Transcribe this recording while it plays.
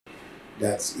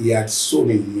that he had sown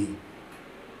in me.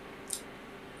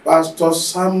 Pastor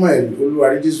Samuel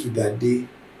Oluwarijisudade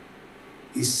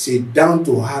is a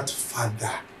down-to-heart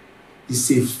father.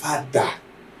 He's a father,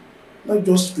 not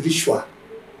just spiritual.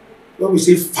 When we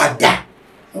say father,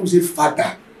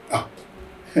 ah,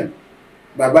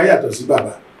 Baba yato si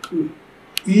Baba.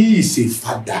 He is a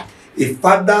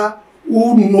father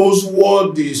who knows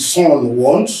what the son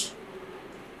wants,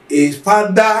 a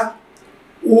father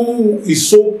who is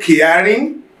so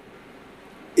caring,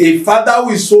 a father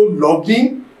who is so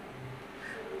loving,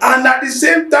 and at the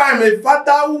same time a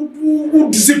father who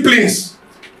disciplines.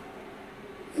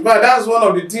 But that's one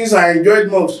of the things I enjoyed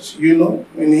most, you know,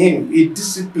 in him. He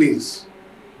disciplines,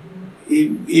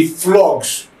 he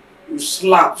flogs, he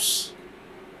slaps,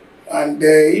 and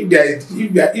if there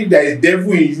is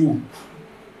devil in you,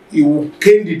 he will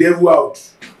cane the devil out.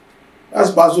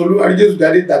 That's Pastor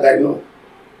Oluwarijisudade that I know,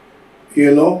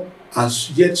 you know, and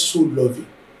yet so loving.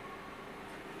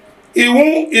 He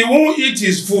won't eat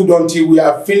his food until we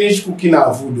have finished cooking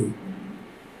our food.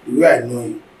 The way I know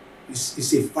him,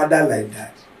 he's a father like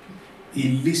that. He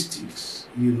listens,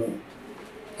 you know,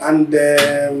 and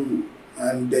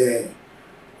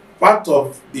part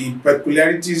of the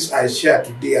peculiarities I share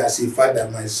today as a father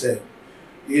myself,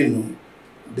 you know,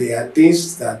 there are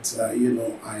things that you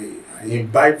know, I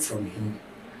imbibe from him.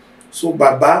 So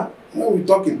Baba, when we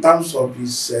talk in terms of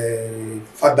his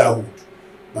fatherhood,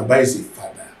 Baba is a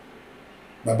father.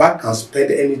 Baba can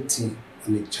spend anything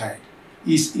on a child.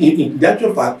 In the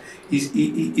actual fact,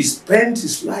 he spends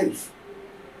his life,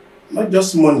 not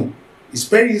just money. He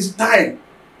spends his time.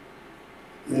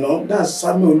 You know, that's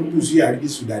Samuel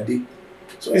Oluwarijisudade.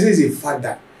 So he says he's a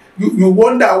father. You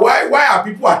wonder why are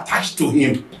people attached to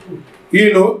him?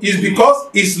 You know, it's because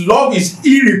his love is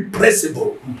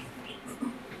irrepressible.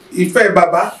 Ife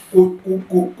Baba,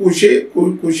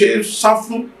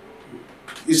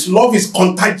 his love is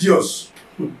contagious.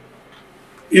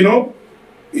 You know,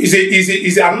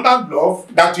 is another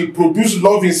love that will produce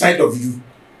love inside of you.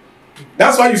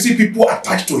 That's why you see people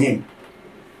attached to him.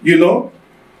 You know,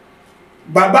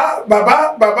 Baba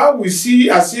will see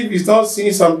as if he's not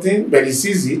seeing something, but he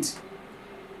sees it,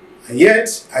 and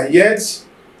yet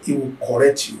he will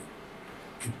correct you.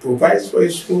 He provides for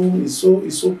his home. He's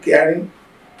so caring.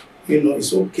 You know, he's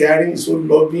so caring. He's so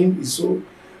loving. He's so,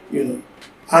 you know,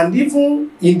 and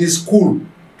even in the school.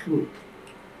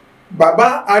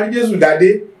 Baba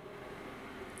Oluwarijisudade,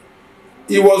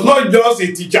 he was not just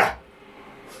a teacher.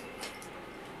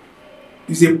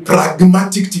 He's a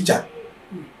pragmatic teacher.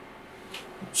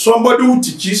 Somebody who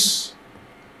teaches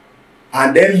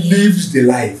and then lives the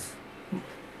life.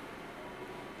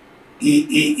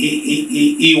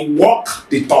 He walk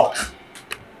the talk.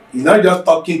 He's not just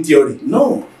talking theory.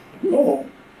 No.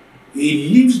 He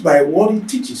lives by what he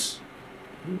teaches.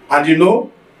 And you know,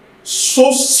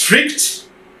 so strict.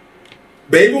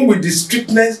 But even with the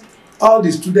strictness, all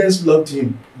the students loved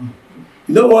him.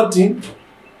 You know what thing?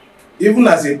 Even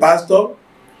as a pastor,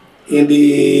 and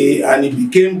he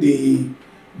became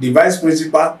the vice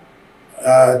principal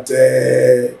at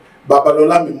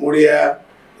Babalola Memorial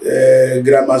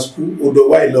Grammar School,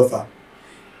 Odowa Ilofa.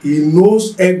 He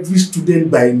knows every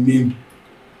student by name.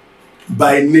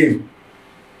 By name.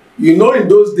 You know, in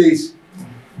those days,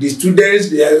 the students,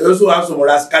 they also have some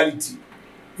rascality.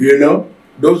 You know,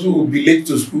 those who will be late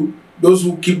to school, those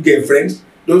who keep their friends,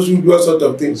 those who do all sorts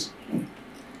of things.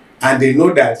 And they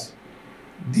know that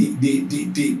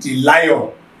the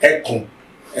lion, Ekun,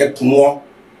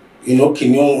 you know,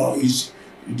 Kinyon is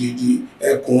the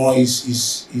Ekun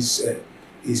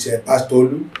is Pastor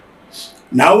Olu.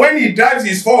 Now when he drives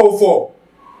his 404,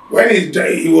 when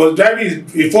he was driving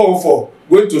his 404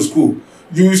 going to school,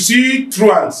 you see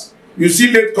truants, you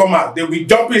see latecomers, they will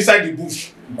jump inside the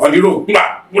bush on the road,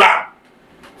 blah, blah.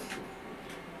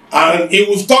 And he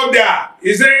will stop there.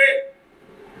 He say,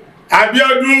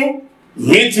 Abiodun,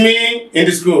 meet me in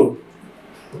the school.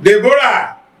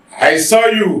 Deborah, I saw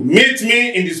you, meet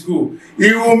me in the school.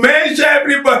 He will mention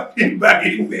everybody by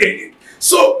name.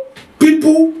 So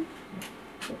people,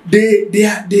 they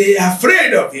are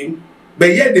afraid of him, but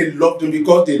yet they love him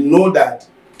because they know that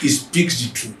he speaks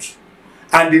the truth.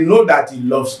 And they know that he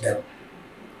loves them.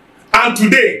 And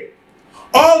today,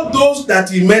 all those that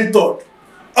he mentored,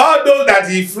 all those that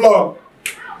he flogged,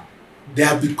 they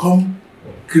have become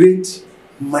great,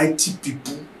 mighty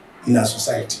people in our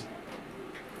society.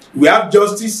 We have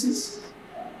justices.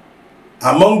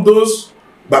 Among those,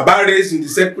 Baba raised in the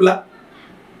secular.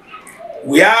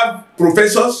 We have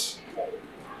professors.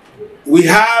 We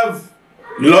have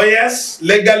lawyers,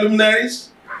 legal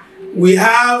luminaries. We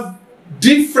have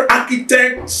different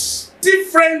architects,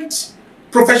 different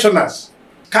professionals.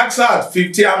 CACSA at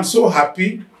 50, I'm so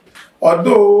happy.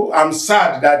 Although I'm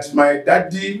sad that my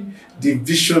daddy,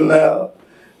 divisional,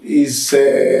 is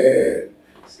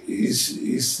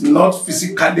not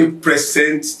physically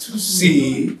present to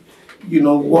see,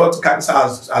 what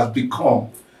CACSA has become.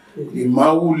 The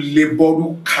man who labored,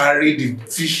 who carried the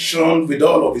vision with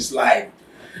all of his life.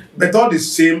 But all the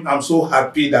same, I'm so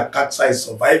happy that CACSA is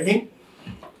surviving.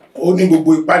 Oni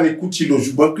gbogbo ipa ni kuti lo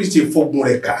ṣùgbọ́n Kristi fogun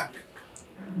rẹ̀ ká.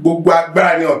 Gbogbo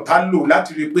agbára ni ọ̀tá lò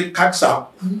láti rí pé CACSA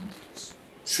kú.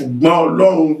 Ṣùgbọ́n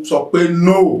Ọlọ́run sọ pé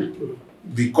no,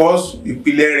 because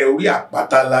ìpìlẹ̀ rẹ̀ orí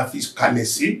àpáta la fi kalẹ̀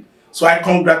sí. So I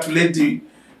congratulate the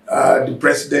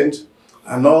president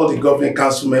and all the governing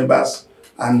council members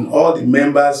and all the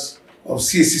members of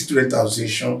CAC Student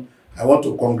Association. I want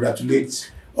to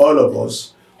congratulate all of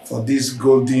us for this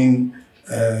golden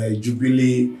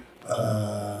Jubilee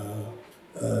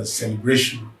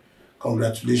celebration.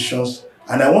 Congratulations.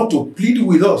 And I want to plead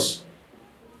with us,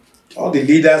 all the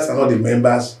leaders and all the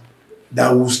members,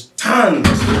 that will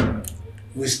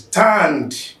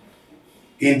stand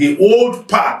in the old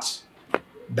path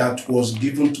that was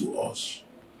given to us.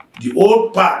 The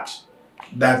old path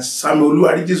that Samuel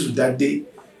Oluwarijesu that day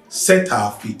set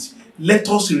our feet. Let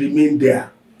us remain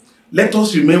there. Let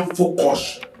us remain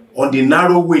focused on the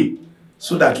narrow way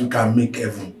so that we can make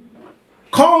heaven.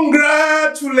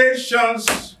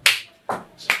 Congratulations.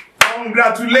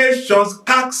 Congratulations,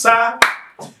 CACSA.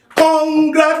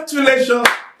 Congratulations.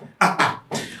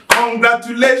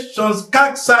 Congratulations,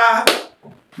 CACSA.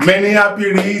 Many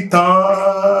happy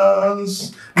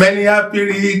returns. Many happy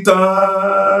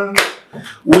returns.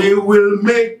 We will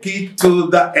make it to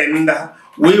the end.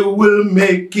 We will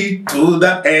make it to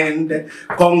the end.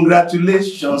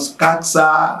 Congratulations,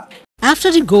 CACSA.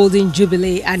 After the Golden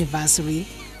Jubilee anniversary,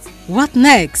 what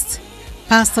next?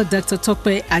 Pastor Dr.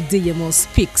 Tope Adeyemo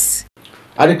speaks.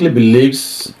 I really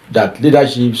believes that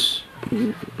leaderships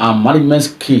and management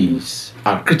skills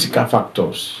are critical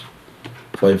factors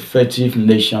for effective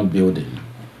nation building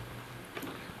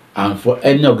and for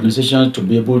any organization to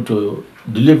be able to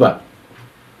deliver.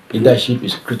 Leadership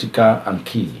is critical and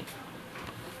key.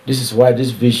 This is why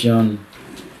this vision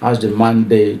has the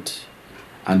mandate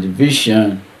and the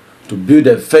vision to build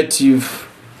effective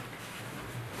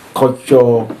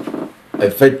culture,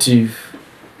 effective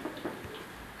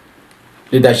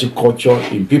leadership culture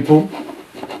in people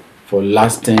for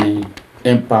lasting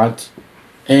impact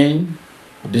in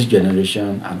this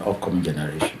generation and upcoming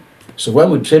generation. So when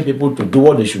we train people to do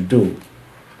what they should do,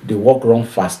 the work run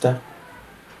faster,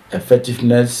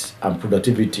 effectiveness and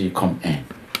productivity come in.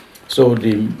 So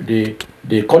the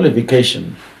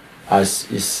qualification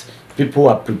is people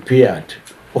are prepared,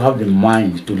 who have the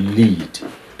mind to lead,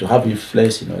 to have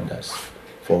influence in others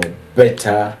for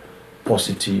better,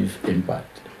 positive impact.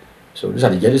 So these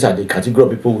are the category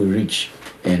of people we reach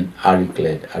in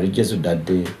Arijesu that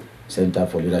day Center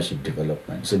for Leadership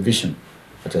Development. It's a vision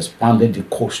that expanded the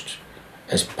coast,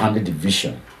 expanded the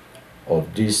vision of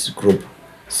this group,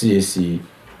 CAC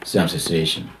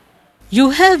Association. You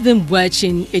have been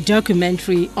watching a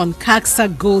documentary on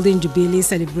CACSA Golden Jubilee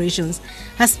celebrations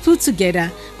as put together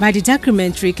by the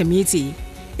Documentary Committee,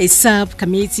 a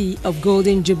sub-committee of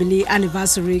Golden Jubilee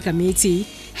Anniversary Committee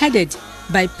headed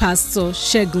by Pastor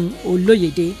Segun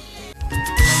Oloyede.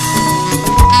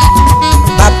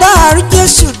 Bàbá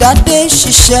Arijesu dádé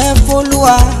ṣiṣẹ́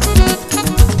f'Olúwa,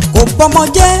 kò bọ́mọ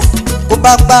jẹ́, kò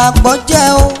bàgbà gbọ́ jẹ́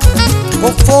o, kò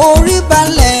forí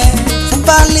balẹ̀ fún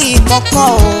báálì kankan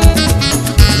o.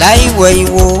 Láìwẹ̀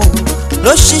ìwò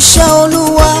ló ṣiṣẹ́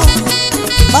Olúwa,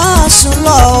 máa sùn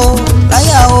lọ o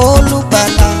láyà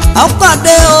Olùgbàlà. À ń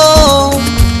pàdé o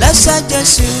lẹ́sẹ̀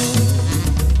Jésù.